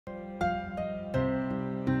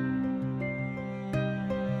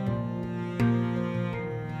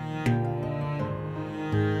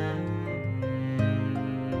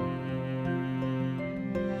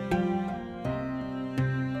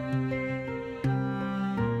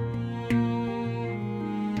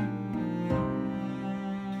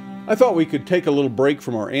I thought we could take a little break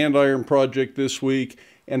from our andiron project this week,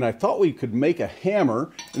 and I thought we could make a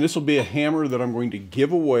hammer, and this will be a hammer that I'm going to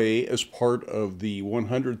give away as part of the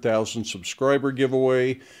 100,000 subscriber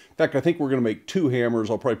giveaway. In fact, I think we're going to make 2 hammers.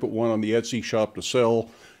 I'll probably put one on the Etsy shop to sell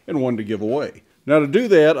and one to give away. Now to do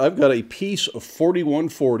that, I've got a piece of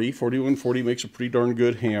 4140. 4140 makes a pretty darn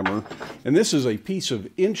good hammer. And this is a piece of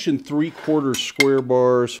 1 3/4 square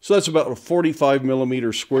bars. So that's about a 45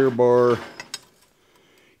 millimeter square bar.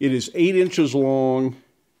 It is 8 inches long,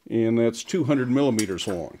 and that's 200 millimeters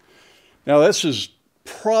long. Now this is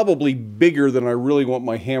probably bigger than I really want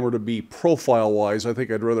my hammer to be profile-wise. I think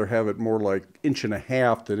I'd rather have it more like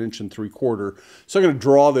 1.5 than 1 3/4. So I'm going to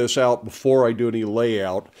draw this out before I do any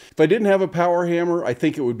layout. If I didn't have a power hammer, I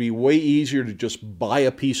think it would be way easier to just buy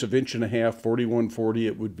a piece of 1.5 4140.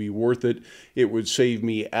 It would be worth it. It would save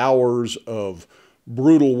me hours of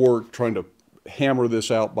brutal work trying to hammer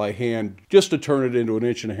this out by hand just to turn it into an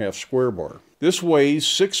 1.5 square bar. This weighs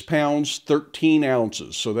 6 pounds, 13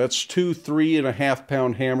 ounces. So that's 2 3.5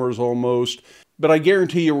 pound hammers almost. But I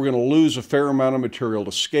guarantee you we're going to lose a fair amount of material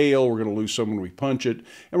to scale. We're going to lose some when we punch it.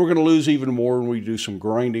 And we're going to lose even more when we do some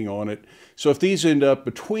grinding on it. So if these end up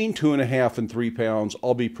between 2.5 and 3 pounds,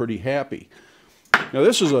 I'll be pretty happy. Now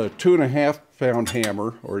this is a 2.5 pound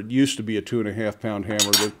hammer, or it used to be a 2.5 pound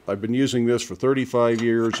hammer. I've been using this for 35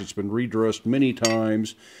 years. It's been redressed many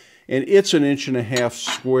times, and it's an 1.5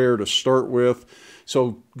 square to start with.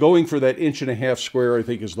 So going for that 1.5 square I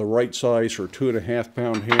think is the right size for a 2.5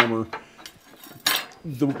 pound hammer.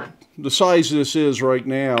 The size this is right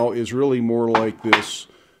now is really more like this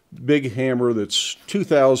big hammer that's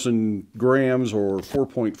 2,000 grams or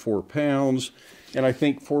 4.4 pounds. And I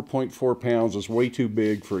think 4.4 pounds is way too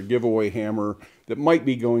big for a giveaway hammer that might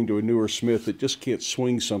be going to a newer smith that just can't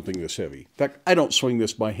swing something this heavy. In fact, I don't swing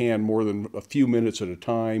this by hand more than a few minutes at a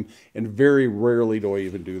time, and very rarely do I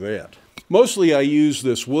even do that. Mostly I use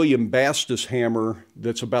this William Bastis hammer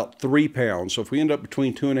that's about 3 pounds. So if we end up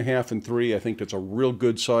between 2.5 and 3, I think that's a real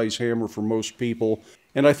good size hammer for most people.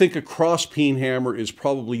 And I think a cross peen hammer is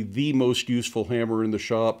probably the most useful hammer in the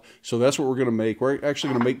shop. So that's what we're going to make. We're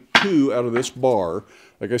actually going to make 2 out of this bar.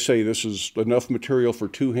 Like I say, this is enough material for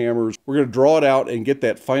 2 hammers. We're going to draw it out and get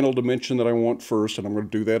that final dimension that I want first. And I'm going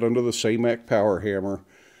to do that under the say-mak power hammer.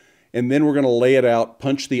 And then we're going to lay it out,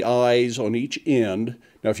 punch the eyes on each end.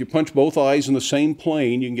 Now if you punch both eyes in the same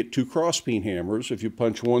plane, you can get 2 cross peen hammers. If you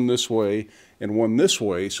punch one this way and one this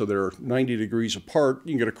way, so they're 90 degrees apart,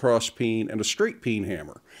 you can get a cross peen and a straight peen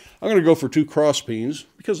hammer. I'm going to go for 2 cross peens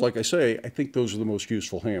because, like I say, I think those are the most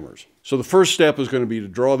useful hammers. So the first step is going to be to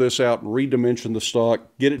draw this out and redimension the stock,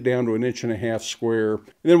 get it down to an 1.5 square, and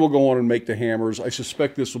then we'll go on and make the hammers. I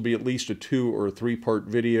suspect this will be at least a 2 or 3 part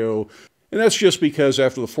video. And that's just because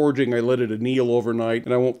after the forging, I let it anneal overnight,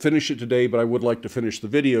 and I won't finish it today, but I would like to finish the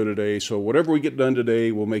video today. So whatever we get done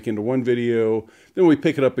today, we'll make into one video. Then when we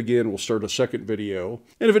pick it up again, we'll start a second video.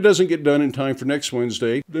 And if it doesn't get done in time for next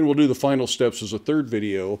Wednesday, then we'll do the final steps as a third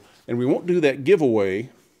video. And we won't do that giveaway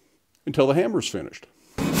until the hammer's finished.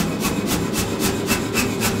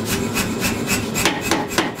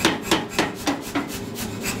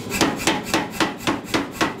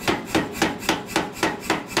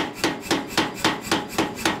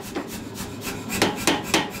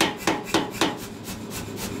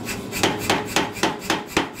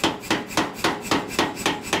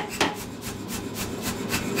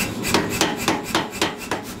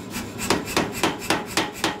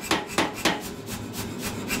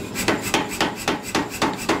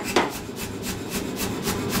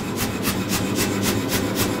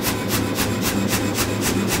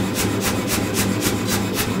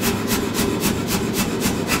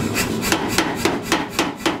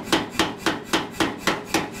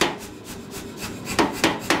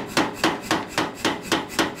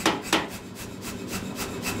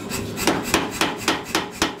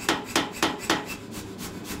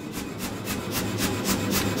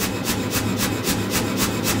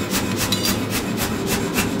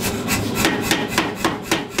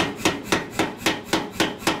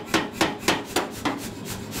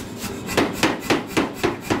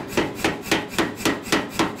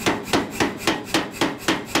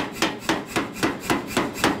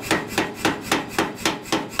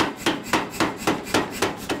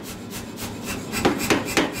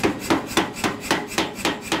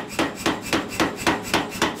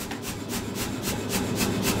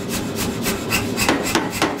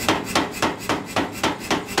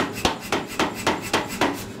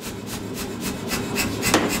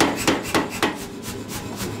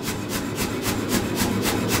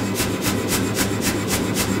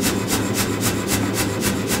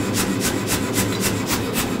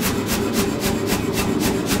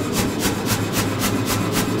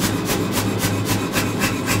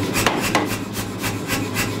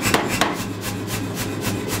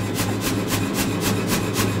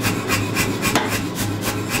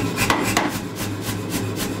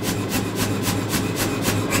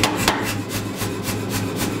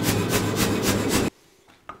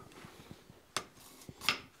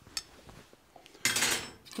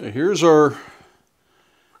 here's our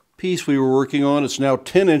piece we were working on. It's now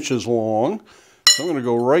 10 inches long. So I'm going to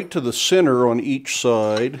go right to the center on each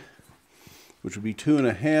side, which would be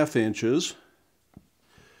 2.5 inches.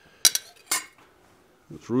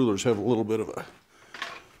 Those rulers have a little bit of a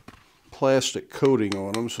plastic coating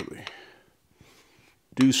on them, so they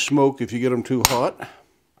do smoke if you get them too hot.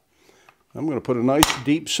 I'm going to put a nice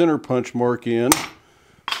deep center punch mark in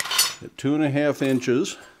at 2.5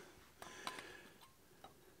 inches.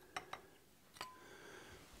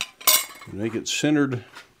 Make it centered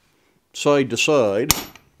side to side.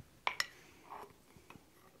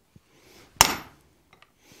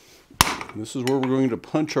 This is where we're going to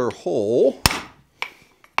punch our hole.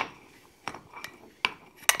 I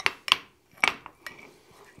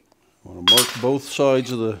want to mark both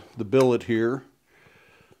sides of the billet here,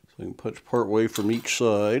 so I can punch part way from each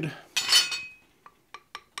side.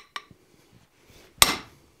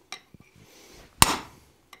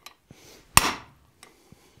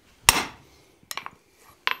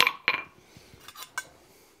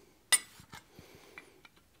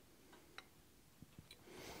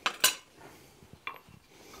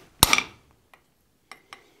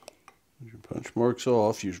 Your punch marks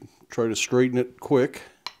off, you try to straighten it quick.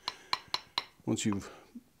 Once you've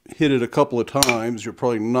hit it a couple of times, you're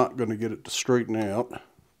probably not going to get it to straighten out.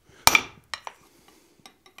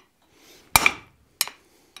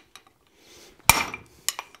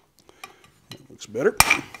 That looks better.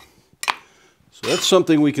 So that's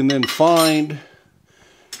something we can then find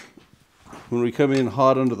when we come in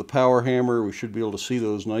hot under the power hammer. We should be able to see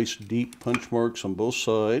those nice deep punch marks on both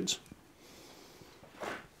sides.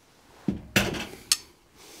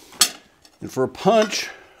 And for a punch,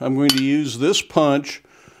 I'm going to use this punch,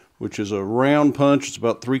 which is a round punch. It's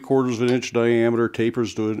about 3/4 of an inch diameter,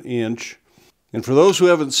 tapers to 1 inch. And for those who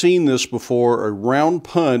haven't seen this before, a round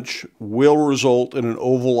punch will result in an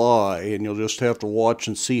oval eye, and you'll just have to watch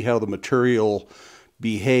and see how the material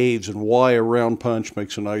behaves and why a round punch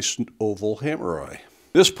makes a nice oval hammer eye.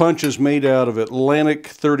 This punch is made out of Atlantic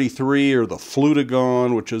 33 or the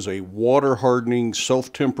Flutagon, which is a water hardening,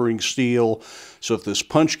 self-tempering steel. So if this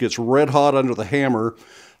punch gets red hot under the hammer,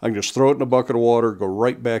 I can just throw it in a bucket of water, go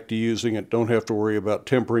right back to using it. Don't have to worry about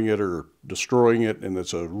tempering it or destroying it. And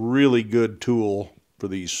it's a really good tool for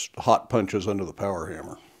these hot punches under the power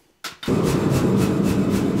hammer.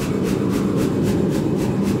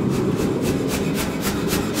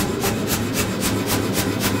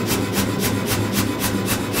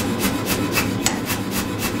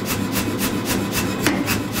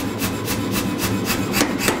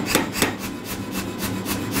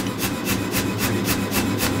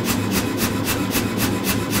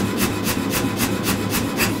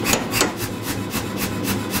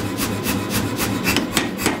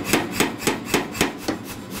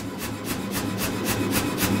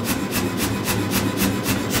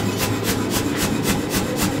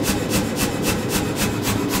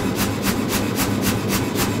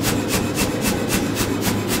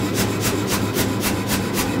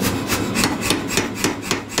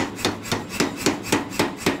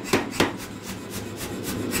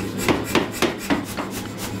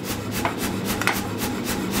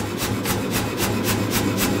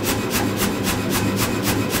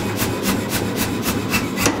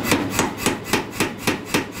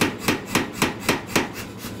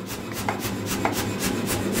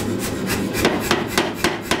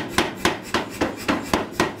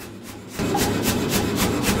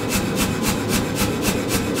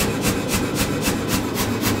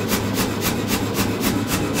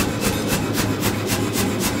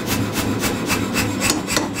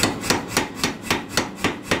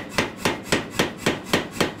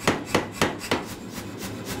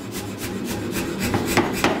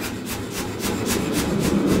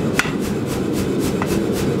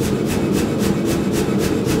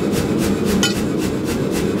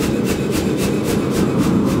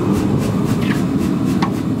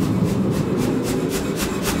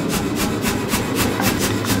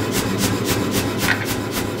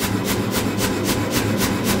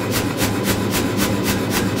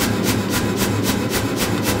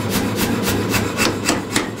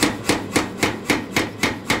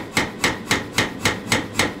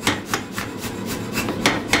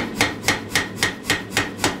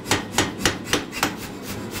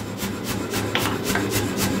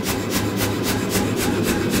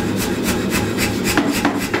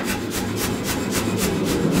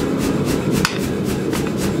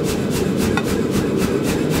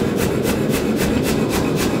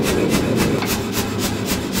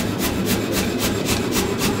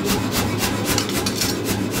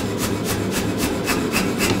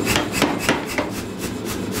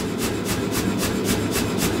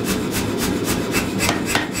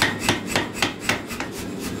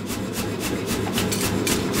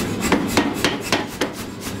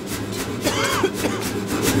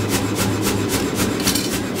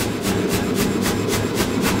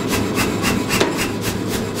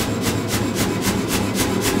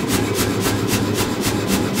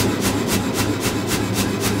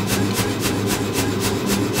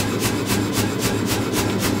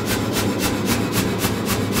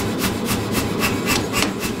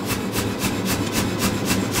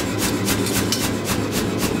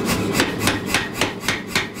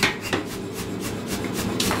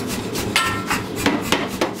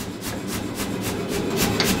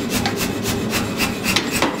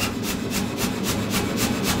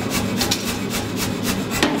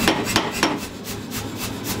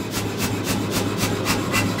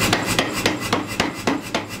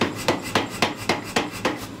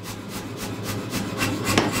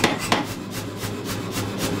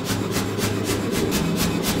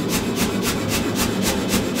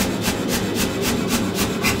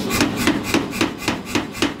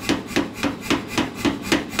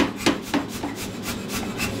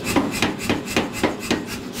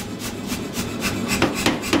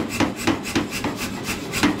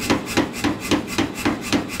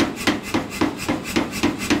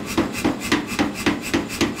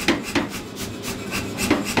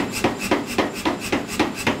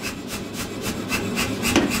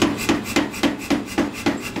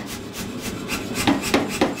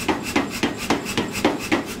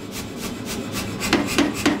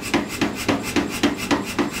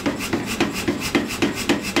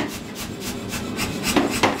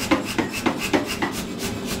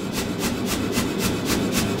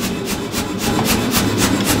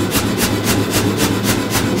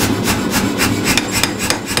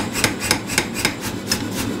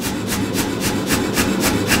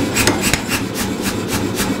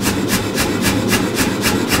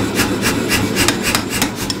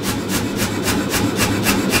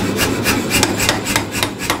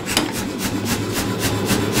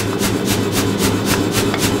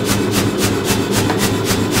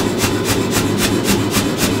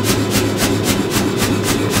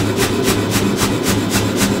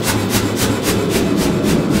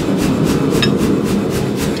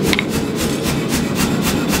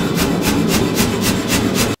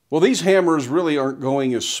 Well, these hammers really aren't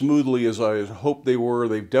going as smoothly as I hoped they were.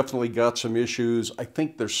 They've definitely got some issues. I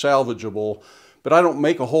think they're salvageable, but I don't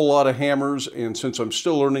make a whole lot of hammers, and since I'm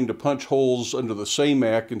still learning to punch holes under the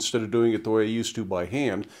say-mak instead of doing it the way I used to by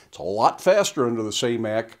hand, it's a lot faster under the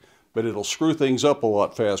say-mak, but it'll screw things up a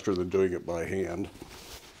lot faster than doing it by hand.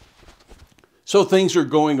 So things are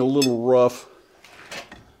going a little rough.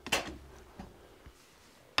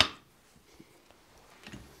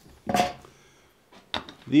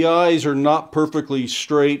 The eyes are not perfectly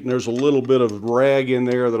straight, and there's a little bit of rag in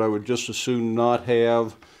there that I would just as soon not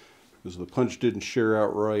have, because the punch didn't shear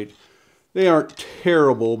out right. They aren't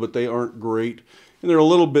terrible, but they aren't great. And they're a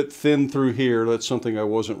little bit thin through here. That's something I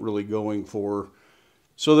wasn't really going for.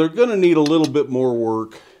 So they're going to need a little bit more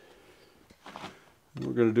work.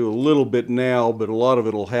 We're going to do a little bit now, but a lot of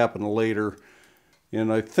it will happen later.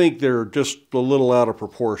 And I think they're just a little out of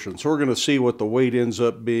proportion. So we're going to see what the weight ends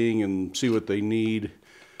up being and see what they need.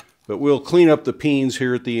 But we'll clean up the pins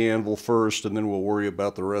here at the anvil first, and then we'll worry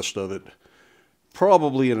about the rest of it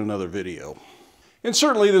probably in another video. And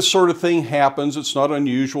certainly this sort of thing happens. It's not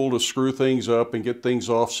unusual to screw things up and get things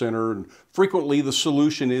off center, and frequently the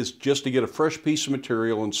solution is just to get a fresh piece of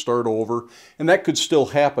material and start over, and that could still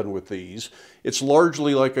happen with these. It's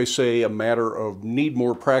largely, like I say, a matter of need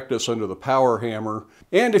more practice under the power hammer.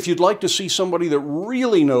 And if you'd like to see somebody that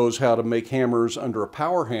really knows how to make hammers under a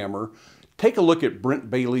power hammer, take a look at Brent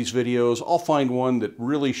Bailey's videos. I'll find one that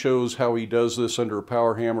really shows how he does this under a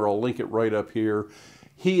power hammer. I'll link it right up here.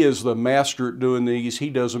 He is the master at doing these. He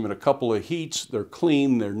does them in a couple of heats. They're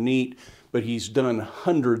clean, they're neat, but he's done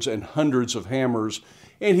hundreds and hundreds of hammers,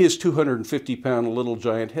 and his 250-pound Little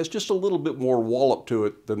Giant has just a little bit more wallop to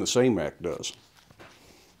it than the say-mak does.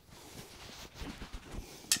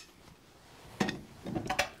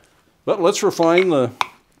 But let's refine the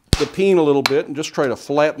peen a little bit and just try to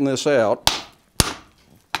flatten this out.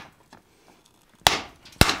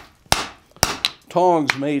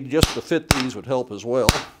 Tongs made just to fit these would help as well.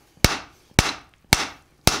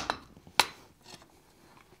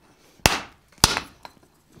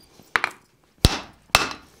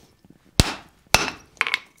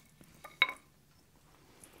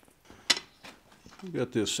 We've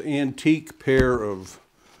got this antique pair of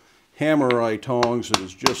hammer eye tongs that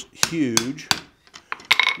is just huge.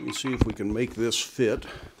 Let me see if we can make this fit.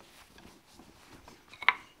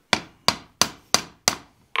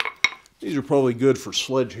 These are probably good for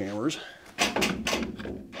sledgehammers.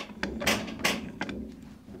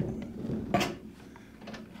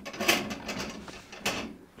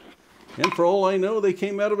 And for all I know, they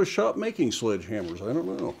came out of a shop making sledgehammers. I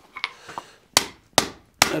don't know.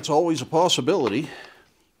 That's always a possibility.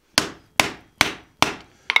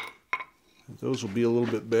 Those will be a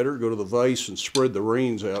little bit better. Go to the vise and spread the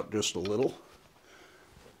reins out just a little.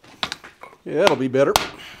 Yeah, that'll be better.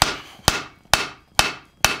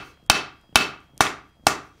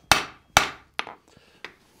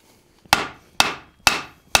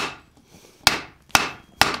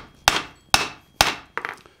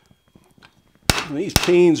 And these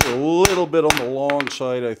pins are a little bit on the long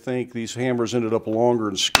side, I think. These hammers ended up longer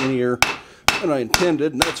and skinnier than I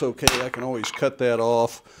intended, and that's okay. I can always cut that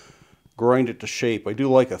off, grind it to shape. I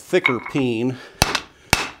do like a thicker peen.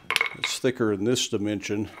 It's thicker in this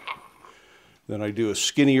dimension than I do a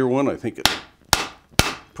skinnier one. I think it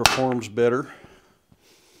performs better.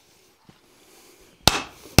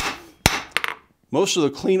 Most of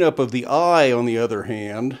the cleanup of the eye, on the other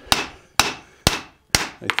hand,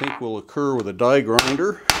 I think will occur with a die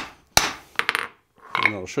grinder.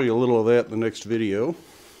 And I'll show you a little of that in the next video.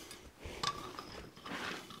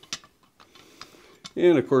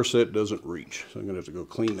 And of course that doesn't reach, so I'm going to have to go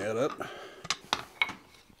clean that up.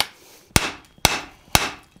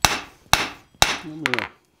 I'm going to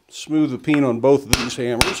smooth the peen on both of these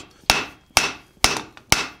hammers.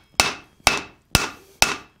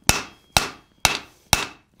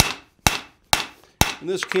 And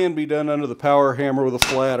this can be done under the power hammer with a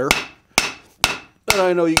flatter. But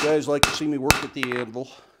I know you guys like to see me work at the anvil.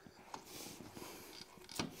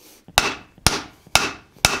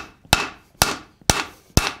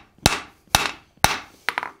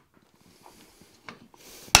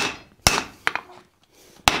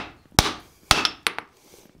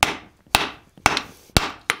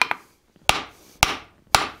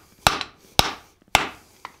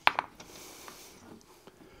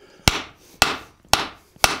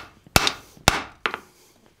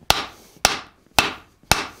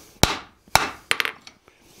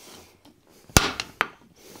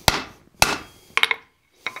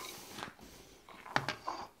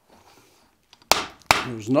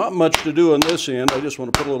 There's not much to do on this end. I just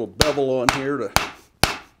want to put a little bevel on here to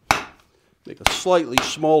Make a slightly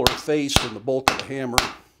smaller face than the bulk of the hammer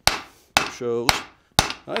shows.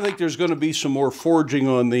 I think there's going to be some more forging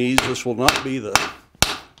on these. This will not be the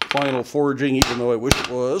final forging, even though I wish it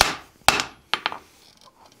was.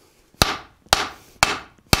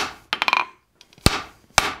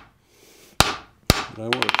 I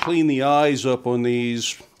want to clean the eyes up on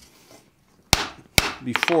these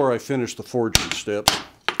before I finish the forging steps.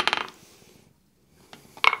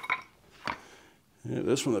 Yeah,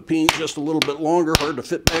 this one, the peen's just a little bit longer, hard to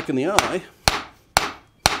fit back in the eye.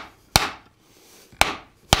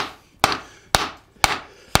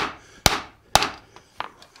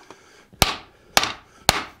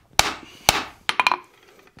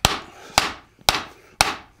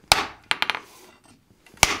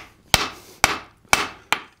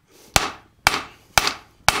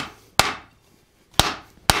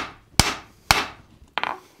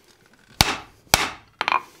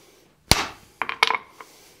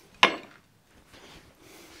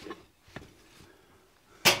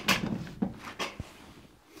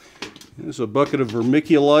 This is a bucket of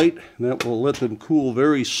vermiculite, and that will let them cool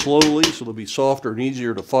very slowly so they'll be softer and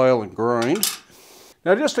easier to file and grind.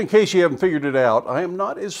 Now, just in case you haven't figured it out, I am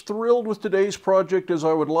not as thrilled with today's project as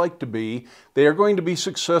I would like to be. They are going to be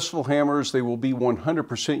successful hammers. They will be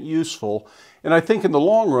 100% useful, and I think in the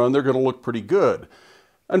long run they're going to look pretty good.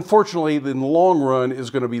 Unfortunately, in the long run is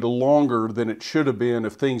going to be longer than it should have been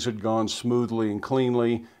if things had gone smoothly and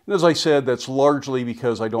cleanly. And as I said, that's largely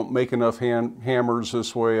because I don't make enough hammers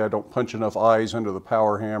this way. I don't punch enough eyes into the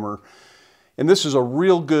power hammer. And this is a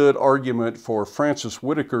real good argument for Francis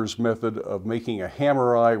Whitaker's method of making a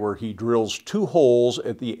hammer eye, where he drills 2 holes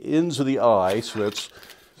at the ends of the eye, so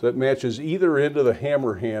that matches either end of the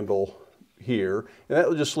hammer handle here. And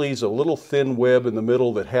that just leaves a little thin web in the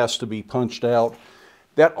middle that has to be punched out.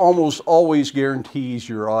 That almost always guarantees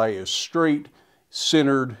your eye is straight,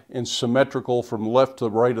 centered, and symmetrical from left to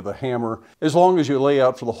right of the hammer, as long as you lay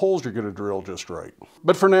out for the holes you're going to drill just right.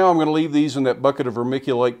 But for now, I'm going to leave these in that bucket of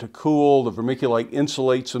vermiculite to cool. The vermiculite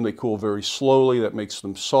insulates them. They cool very slowly. That makes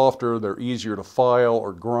them softer. They're easier to file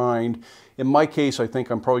or grind. In my case, I think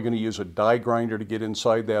I'm probably going to use a die grinder to get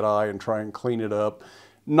inside that eye and try and clean it up.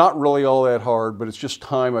 Not really all that hard, but it's just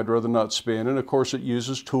time I'd rather not spend. And of course, it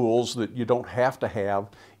uses tools that you don't have to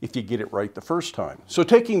have if you get it right the first time. So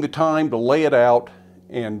taking the time to lay it out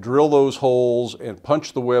and drill those holes and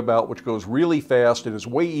punch the web out, which goes really fast and is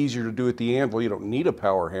way easier to do at the anvil. You don't need a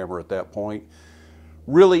power hammer at that point.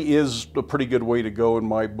 Really is a pretty good way to go in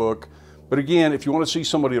my book. But again, if you want to see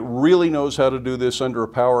somebody that really knows how to do this under a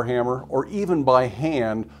power hammer or even by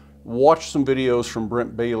hand, watch some videos from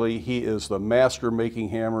Brent Bailey. He is the master making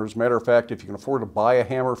hammers. Matter of fact, if you can afford to buy a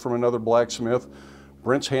hammer from another blacksmith,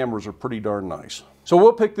 Brent's hammers are pretty darn nice. So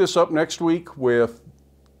we'll pick this up next week with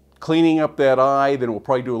cleaning up that eye. Then we'll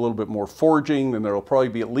probably do a little bit more forging. Then there'll probably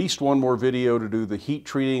be at least one more video to do the heat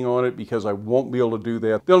treating on it, because I won't be able to do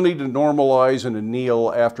that. They'll need to normalize and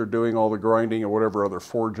anneal after doing all the grinding or whatever other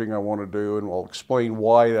forging I want to do, and I'll explain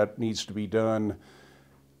why that needs to be done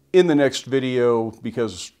in the next video,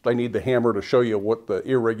 because I need the hammer to show you what the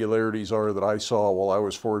irregularities are that I saw while I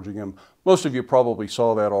was forging them. Most of you probably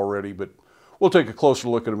saw that already, but we'll take a closer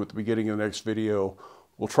look at them at the beginning of the next video.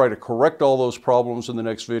 We'll try to correct all those problems in the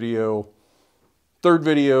next video. Third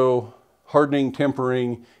video, hardening,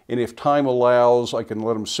 tempering, and if time allows, I can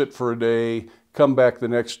let them sit for a day, come back the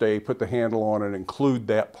next day, put the handle on, and include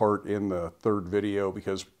that part in the third video,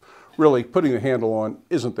 because really putting the handle on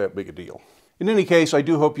isn't that big a deal. In any case, I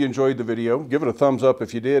do hope you enjoyed the video. Give it a thumbs up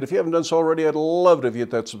if you did. If you haven't done so already, I'd love it if you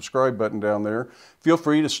hit that subscribe button down there. Feel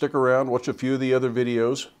free to stick around, watch a few of the other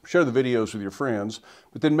videos, share the videos with your friends,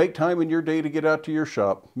 but then make time in your day to get out to your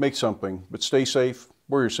shop, make something, but stay safe,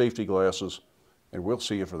 wear your safety glasses, and we'll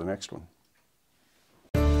see you for the next one.